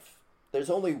in life. There's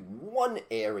only one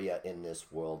area in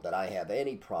this world that I have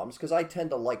any problems, because I tend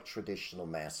to like traditional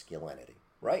masculinity.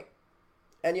 Right?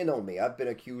 And you know me, I've been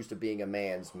accused of being a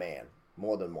man's man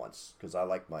more than once, because I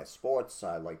like my sports,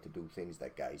 I like to do things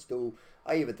that guys do.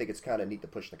 I even think it's kind of neat to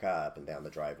push the car up and down the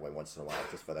driveway once in a while,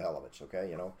 just for the hell of it, okay,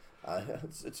 you know?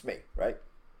 It's me, right?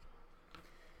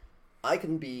 I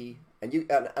can be,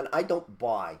 and I don't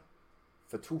buy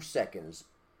for 2 seconds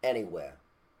anywhere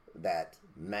that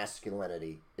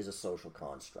masculinity is a social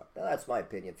construct. Now, that's my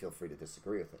opinion, feel free to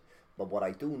disagree with it. But what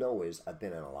I do know is I've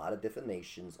been in a lot of different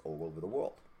nations all over the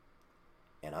world.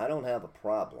 And I don't have a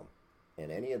problem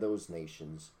in any of those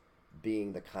nations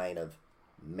being the kind of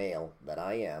male that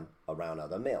I am around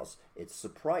other males. It's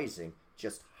surprising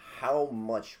just how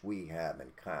much we have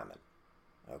in common,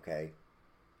 okay?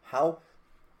 How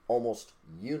almost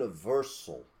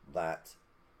universal that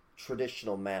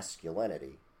traditional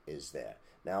masculinity is there.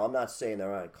 Now, I'm not saying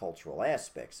there aren't cultural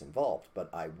aspects involved, but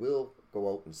I will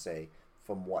go out and say,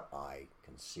 from what I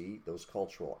can see, those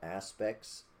cultural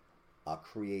aspects are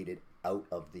created out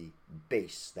of the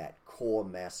base, that core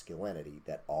masculinity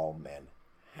that all men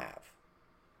have.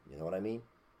 You know what I mean?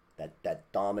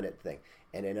 That dominant thing.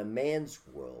 And in a man's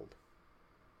world,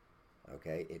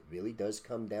 Okay? It really does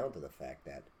come down to the fact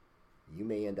that you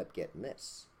may end up getting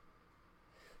this.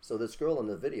 So this girl in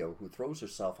the video who throws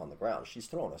herself on the ground, she's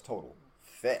throwing a total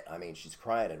fit. I mean, she's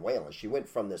crying and wailing. She went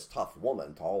from this tough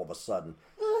woman to all of a sudden,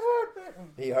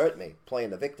 he hurt me, playing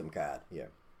the victim card here.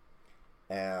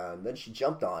 And then she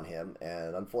jumped on him,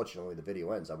 and unfortunately the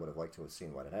video ends. I would have liked to have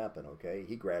seen what had happened, okay?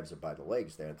 He grabs her by the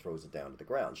legs there and throws it down to the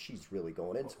ground. She's really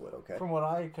going into it, okay? From what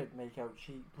I could make out,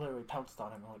 she literally pounced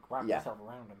on him and like wrapped herself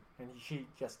around him. And she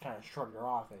just kind of shrugged her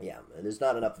off. And and there's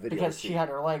not enough video because she had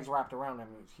her legs wrapped around him,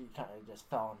 and she kind of just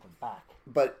fell into the back.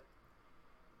 But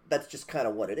that's just kind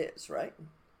of what it is, right?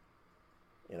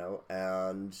 You know,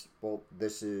 and, well,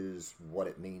 this is what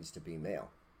it means to be male,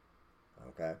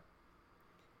 okay?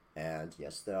 And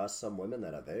yes, there are some women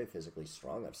that are very physically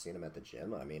strong. I've seen them at the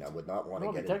gym. I mean, I would not want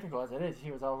to get technical as it is.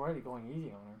 He was already going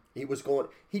easy on her.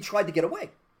 He tried to get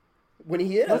away when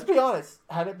he hit her. Let's be honest.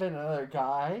 Had it been another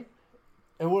guy,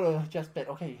 it would have just been,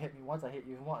 okay, you hit me once, I hit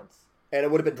you once. And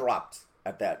it would have been dropped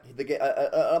at that.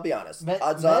 I'll be honest.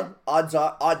 Odds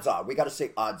are. We got to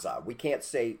say odds are. We can't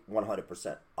say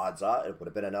 100%. Odds are, it would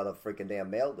have been another freaking damn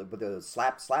male with a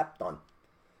slap, done.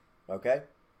 Okay?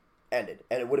 Ended.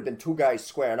 And it would have been two guys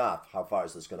squaring off. How far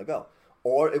is this going to go?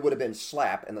 Or it would have been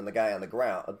slap, and then the guy on the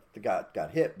ground, the guy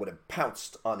got hit, would have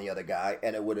pounced on the other guy,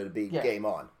 and it would have been game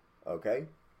on. Okay?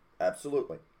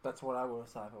 Absolutely. That's what I would have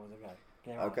thought if it was a guy.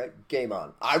 Game on. Okay? Game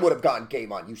on. I would have gone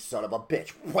game on, you son of a bitch.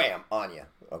 Wham! On you.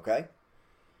 Okay?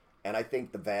 And I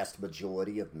think the vast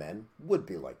majority of men would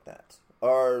be like that.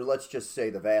 Or let's just say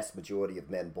the vast majority of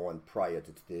men born prior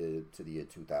to the year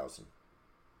 2000.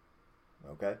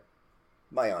 Okay?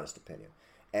 My honest opinion.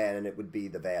 And it would be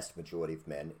the vast majority of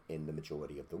men in the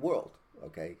majority of the world.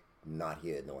 Okay? Not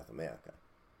here in North America.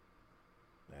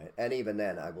 Right? And even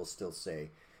then, I will still say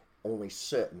only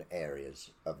certain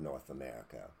areas of North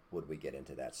America would we get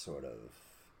into that sort of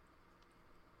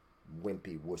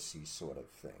wimpy, wussy sort of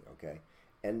thing. Okay?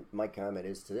 And my comment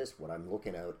is to this, when I'm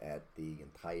looking out at the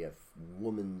entire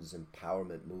women's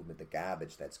empowerment movement, the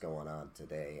garbage that's going on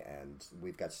today, and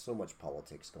we've got so much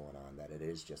politics going on that it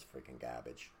is just freaking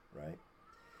garbage, right?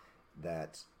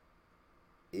 That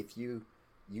if you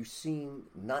seem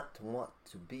not to want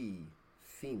to be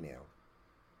female,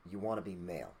 you want to be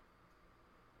male.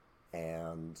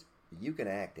 And you can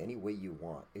act any way you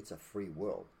want. It's a free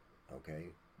world, okay?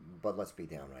 But let's be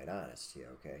downright honest here,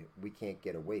 okay? We can't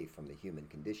get away from the human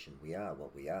condition. We are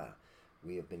what we are.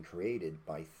 We have been created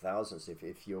by thousands.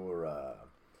 If you're a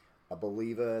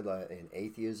believer in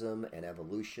atheism and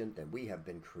evolution, then we have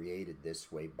been created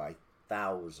this way by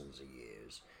thousands of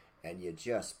years. And you're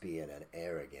just being an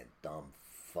arrogant, dumb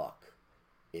fuck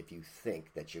if you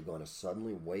think that you're going to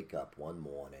suddenly wake up one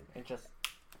morning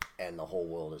and the whole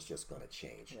world is just going to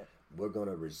change. Yeah. We're going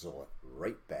to resort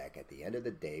right back. At the end of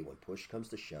the day, when push comes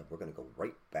to shove, we're going to go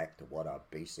right back to what our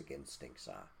basic instincts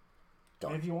are.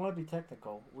 Done. If you want to be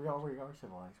technical, we already are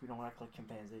civilized. We don't act like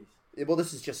chimpanzees. Yeah, well,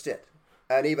 this is just it.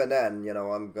 And even then, you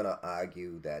know, I'm going to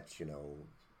argue that, you know,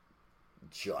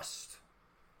 just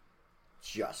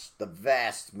the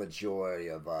vast majority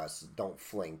of us don't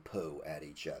fling poo at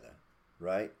each other,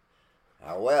 right?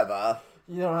 However...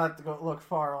 You don't have to go look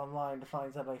far online to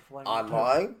find somebody flinging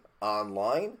poo.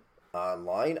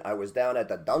 Online. I was down at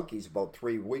the Dunkies about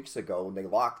 3 weeks ago, and they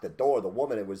locked the door. The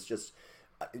woman, it was just...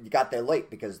 You got there late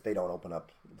because they don't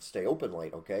stay open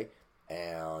late, okay?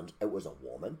 And it was a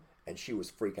woman, and she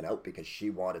was freaking out because she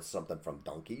wanted something from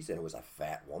Dunkies, and it was a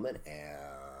fat woman,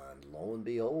 and lo and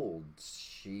behold,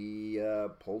 she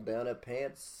pulled down her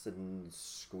pants and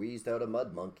squeezed out a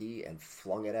mud monkey and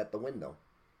flung it at the window.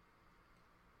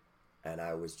 And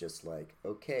I was just like,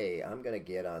 okay, I'm going to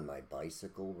get on my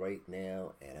bicycle right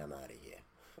now, and I'm out of here.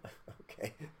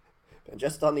 Okay? And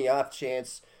just on the off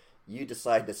chance you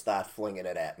decide to start flinging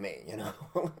it at me, you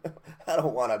know? I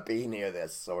don't want to be near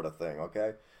this sort of thing,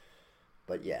 okay?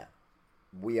 But yeah,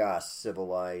 we are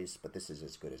civilized, but this is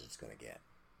as good as it's going to get.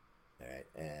 All right?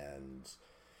 And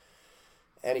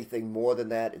anything more than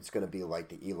that, it's going to be like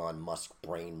the Elon Musk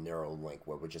brain Neuralink,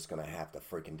 where we're just going to have to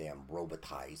freaking damn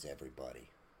robotize everybody.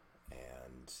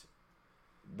 And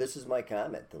this is my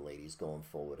comment to ladies going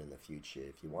forward in the future.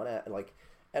 If you want to, like,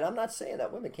 and I'm not saying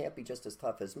that women can't be just as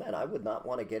tough as men. I would not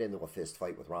want to get into a fist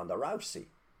fight with Ronda Rousey.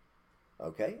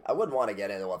 Okay? I wouldn't want to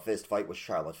get into a fist fight with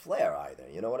Charlotte Flair either.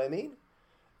 You know what I mean?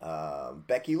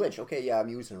 Becky Lynch. Okay, yeah, I'm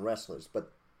using wrestlers,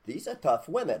 but these are tough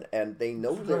women, and they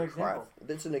know their craft.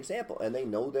 That's an example, and they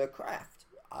know their craft.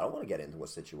 I don't want to get into a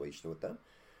situation with them.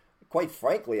 Quite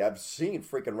frankly, I've seen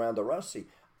freaking Ronda Rousey.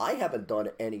 I haven't done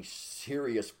any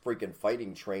serious freaking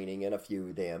fighting training in a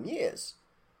few damn years.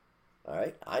 All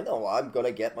right? I know I'm going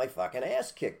to get my fucking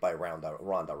ass kicked by Ronda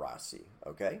Rousey,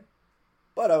 okay?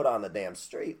 But out on the damn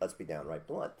street, let's be downright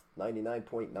blunt,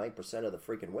 99.9% of the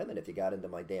freaking women, if you got into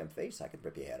my damn face, I could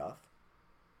rip your head off.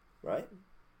 Right?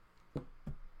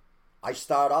 I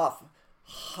start off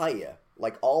higher,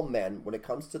 like all men, when it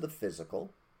comes to the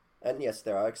physical. And yes,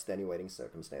 there are extenuating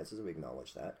circumstances, we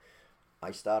acknowledge that.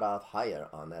 I start off higher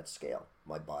on that scale.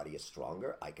 My body is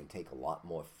stronger. I can take a lot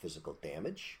more physical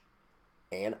damage.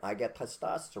 And I get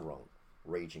testosterone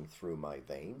raging through my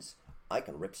veins. I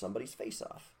can rip somebody's face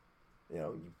off. You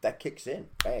know, that kicks in.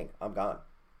 Bang, I'm gone.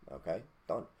 Okay,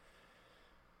 done.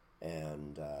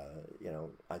 And, you know,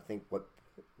 I think what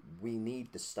we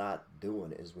need to start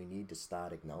doing is we need to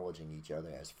start acknowledging each other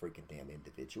as freaking damn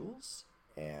individuals.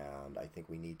 And I think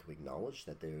we need to acknowledge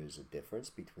that there is a difference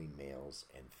between males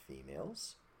and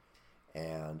females.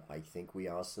 And I think we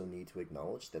also need to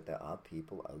acknowledge that there are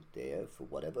people out there, for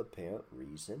whatever apparent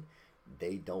reason,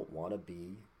 they don't want to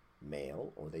be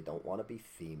male or they don't want to be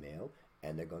female,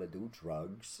 and they're going to do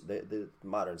drugs. The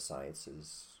modern science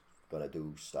is going to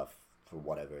do stuff for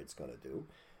whatever it's going to do,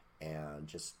 and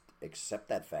just accept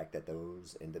that fact that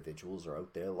those individuals are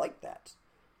out there like that.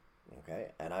 Okay?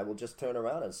 And I will just turn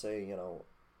around and say, you know,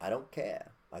 I don't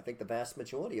care. I think the vast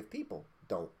majority of people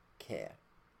don't care.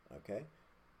 Okay?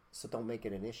 So don't make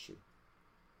it an issue.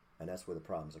 And that's where the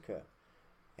problems occur.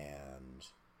 And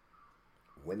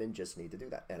women just need to do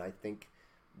that. And I think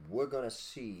we're going to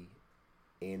see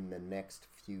in the next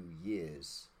few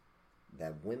years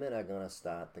that women are going to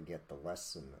start to get the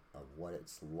lesson of what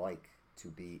it's like to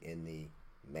be in the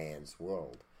man's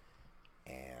world.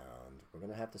 And we're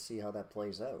going to have to see how that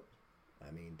plays out.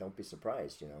 I mean, don't be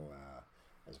surprised, you know,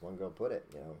 as one girl put it,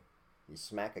 you know, you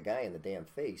smack a guy in the damn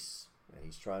face and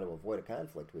he's trying to avoid a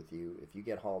conflict with you. If you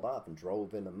get hauled off and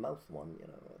drove in the mouth one, you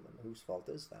know, whose fault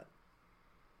is that?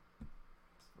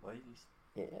 Ladies.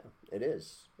 Yeah, it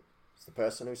is. It's the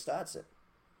person who starts it.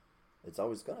 It's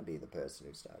always going to be the person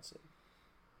who starts it.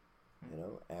 You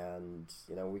know, and,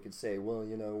 you know, we could say, well,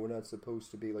 you know, we're not supposed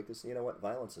to be like this. You know what?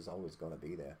 Violence is always going to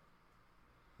be there.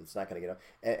 It's not going to get up.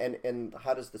 And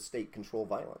how does the state control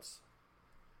violence?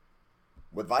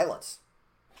 With violence.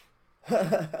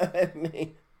 I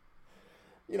mean,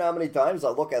 you know how many times I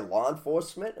look at law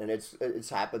enforcement, and it's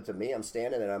happened to me. I'm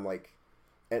standing and I'm like,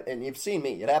 and you've seen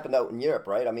me. It happened out in Europe,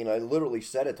 right? I mean, I literally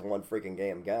said it to one freaking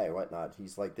damn guy or whatnot.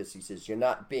 He's like this. He says, you're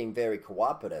not being very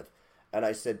cooperative. And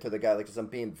I said to the guy, like this, I'm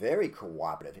being very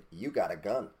cooperative. You got a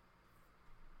gun.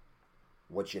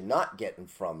 What you're not getting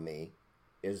from me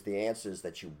is the answers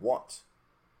that you want.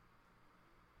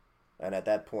 And at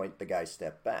that point, the guy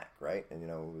stepped back, right? And, you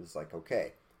know, it was like,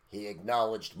 okay, he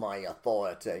acknowledged my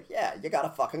authority. Yeah, you got a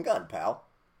fucking gun, pal.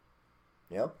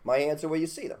 You know, my hands are where you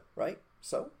see them, right?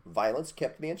 So, violence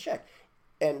kept me in check.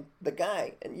 And the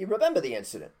guy, and you remember the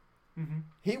incident. Mm-hmm.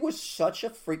 He was such a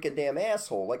freaking damn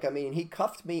asshole. Like, I mean, he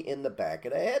cuffed me in the back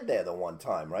of the head there the one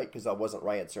time, right? Because I wasn't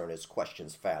answering his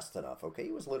questions fast enough, okay?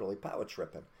 He was literally power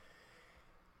tripping.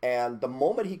 And the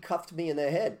moment he cuffed me in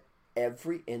the head,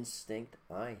 every instinct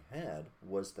I had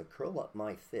was to curl up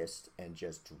my fist and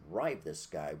just drive this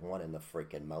guy one in the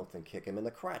freaking mouth and kick him in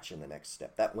the crotch in the next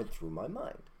step. That went through my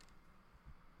mind.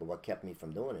 But what kept me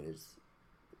from doing it is,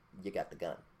 you got the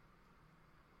gun.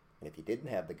 And if you didn't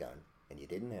have the gun, and you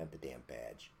didn't have the damn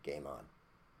badge, game on.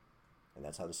 And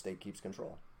that's how the state keeps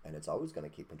control. And it's always going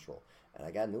to keep control. And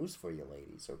I got news for you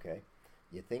ladies, okay?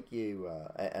 You think you,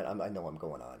 and I know I'm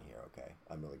going on here, okay?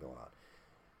 I'm really going on.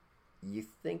 You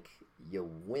think you're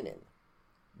winning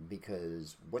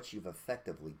because what you've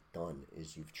effectively done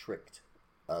is you've tricked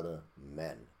other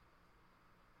men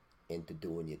into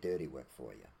doing your dirty work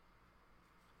for you.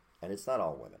 And it's not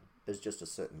all women. There's just a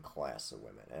certain class of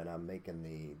women. And I'm making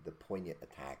the poignant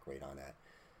attack right on that.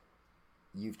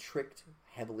 You've tricked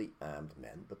heavily armed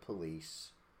men, the police.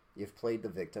 You've played the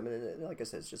victim. And like I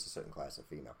said, it's just a certain class of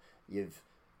female. You've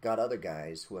got other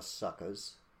guys who are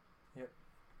suckers. Yep.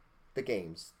 The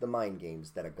games, the mind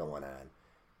games that are going on.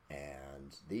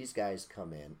 And these guys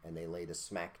come in and they lay the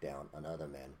smackdown on other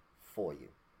men for you.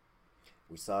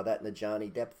 We saw that in the Johnny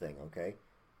Depp thing, okay?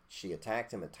 She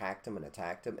attacked him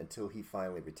until he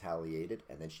finally retaliated,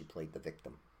 and then she played the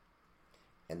victim.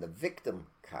 And the victim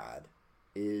card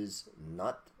is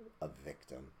not a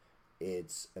victim.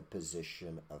 It's a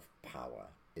position of power.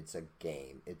 It's a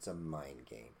game. It's a mind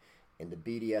game. In the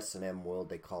BDSM world,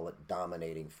 they call it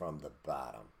dominating from the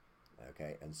bottom.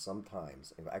 Okay? And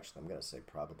sometimes, actually I'm going to say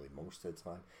probably most of the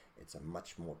time, it's a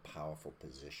much more powerful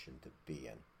position to be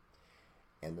in.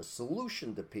 And the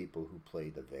solution to people who play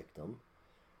the victim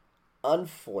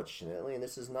Unfortunately, and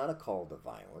this is not a call to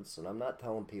violence, and I'm not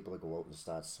telling people to go out and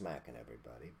start smacking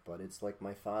everybody, but it's like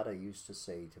my father used to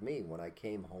say to me when I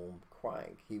came home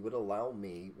crying. He would allow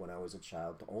me, when I was a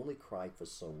child, to only cry for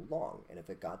so long, and if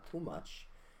it got too much,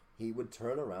 he would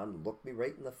turn around and look me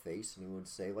right in the face, and he would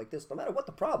say like this, no matter what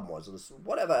the problem was,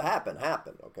 whatever happened,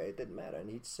 okay? It didn't matter. And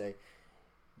he'd say,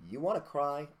 you want to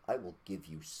cry? I will give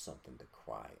you something to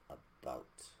cry about.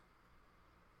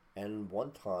 And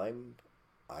one time,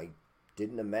 I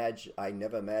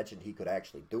never imagined he could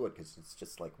actually do it, because it's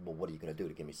just like, well, what are you going to do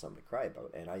to give me something to cry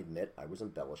about? And I admit I was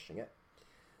embellishing it.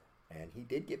 And he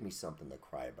did give me something to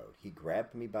cry about. He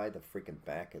grabbed me by the freaking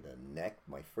back of the neck.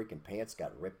 My freaking pants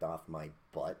got ripped off my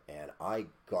butt, and I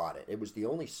got it. It was the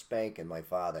only spanking my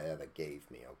father ever gave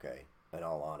me, okay? In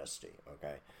all honesty,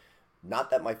 okay?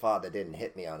 Not that my father didn't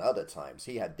hit me on other times.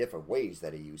 He had different ways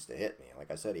that he used to hit me.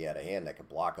 Like I said, he had a hand that could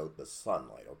block out the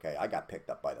sunlight, okay? I got picked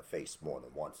up by the face more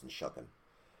than once and shooken.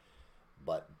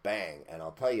 But bang, and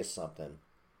I'll tell you something.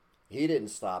 He didn't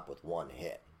stop with one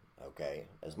hit, okay?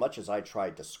 As much as I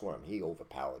tried to squirm, he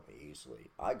overpowered me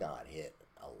easily. I got hit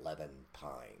 11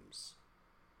 times.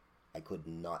 I could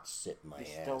not sit my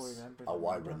ass. Still remember oh,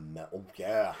 I remember. Oh,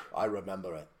 yeah, I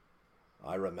remember it.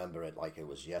 I remember it like it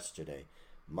was yesterday.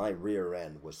 My rear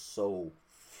end was so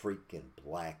freaking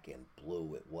black and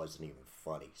blue, it wasn't even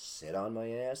funny. Sit on my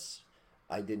ass?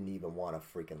 I didn't even want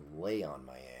to freaking lay on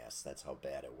my ass. That's how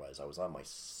bad it was. I was on my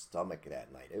stomach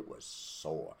that night. It was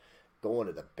sore. Going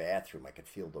to the bathroom, I could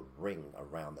feel the ring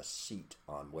around the seat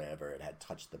on wherever it had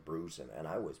touched the bruising. And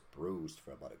I was bruised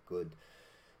for about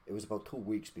it was about 2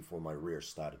 weeks before my rear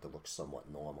started to look somewhat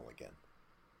normal again.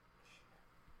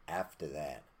 After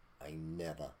that, I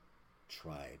never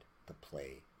tried to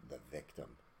play the victim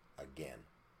again.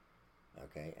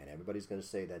 Okay? And everybody's going to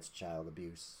say that's child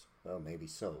abuse. Well, maybe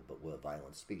so, but we're a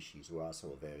violent species. We're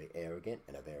also a very arrogant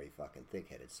and a very fucking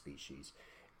thick-headed species.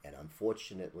 And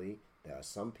unfortunately, there are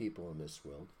some people in this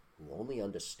world who only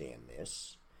understand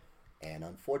this. And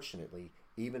unfortunately,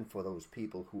 even for those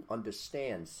people who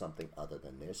understand something other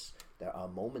than this, there are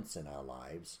moments in our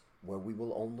lives where we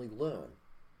will only learn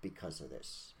because of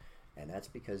this. And that's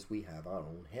because we have our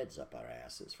own heads up our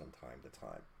asses from time to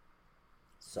time.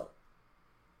 So,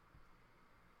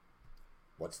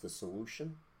 what's the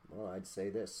solution? Well, I'd say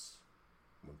this.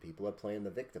 When people are playing the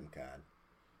victim card,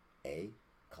 A,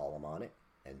 call them on it,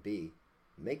 and B,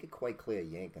 make it quite clear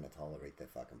you ain't going to tolerate their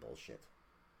fucking bullshit.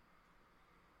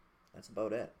 That's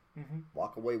about it. Mm-hmm.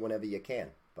 Walk away whenever you can,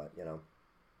 but,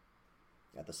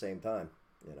 at the same time,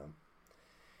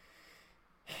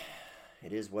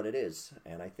 it is what it is.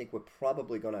 And I think we're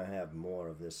probably going to have more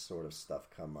of this sort of stuff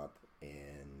come up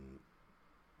in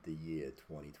the year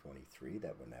 2023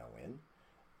 that we're now in.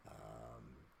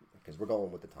 Because we're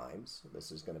going with the times.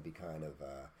 This is going to be kind of...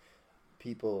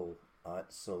 people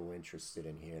aren't so interested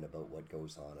in hearing about what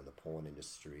goes on in the porn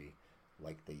industry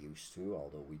like they used to,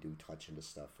 although we do touch into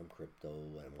stuff from crypto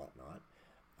and whatnot.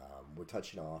 We're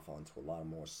touching off onto a lot of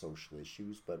more social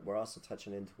issues, but we're also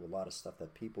touching into a lot of stuff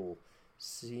that people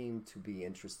seem to be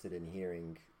interested in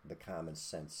hearing the common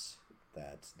sense,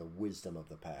 that the wisdom of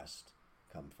the past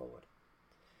come forward.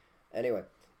 Anyway,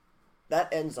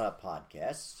 that ends our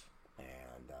podcast,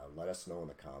 and let us know in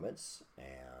the comments.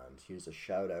 And here's a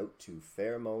shout out to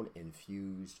Pheromone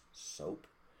Infused Soap.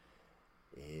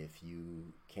 If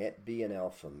you can't be an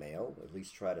alpha male, at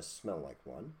least try to smell like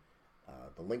one.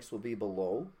 The links will be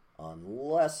below,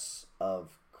 unless, of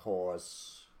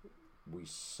course, we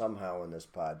somehow in this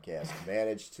podcast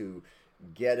manage to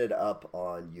get it up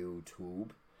on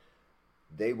YouTube.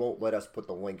 They won't let us put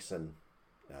the links in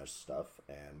our stuff,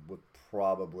 and we're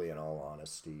probably, in all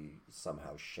honesty,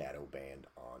 somehow shadow banned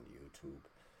on YouTube.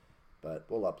 But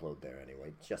we'll upload there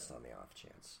anyway, just on the off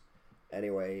chance.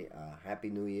 Anyway, Happy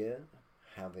New Year.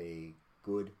 Have a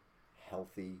good,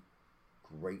 healthy,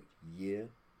 great year.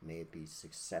 May it be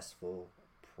successful,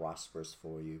 prosperous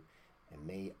for you, and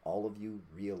may all of you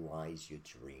realize your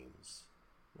dreams.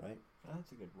 Right?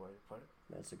 That's a good way to put it.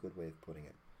 That's a good way of putting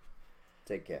it.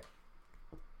 Take care.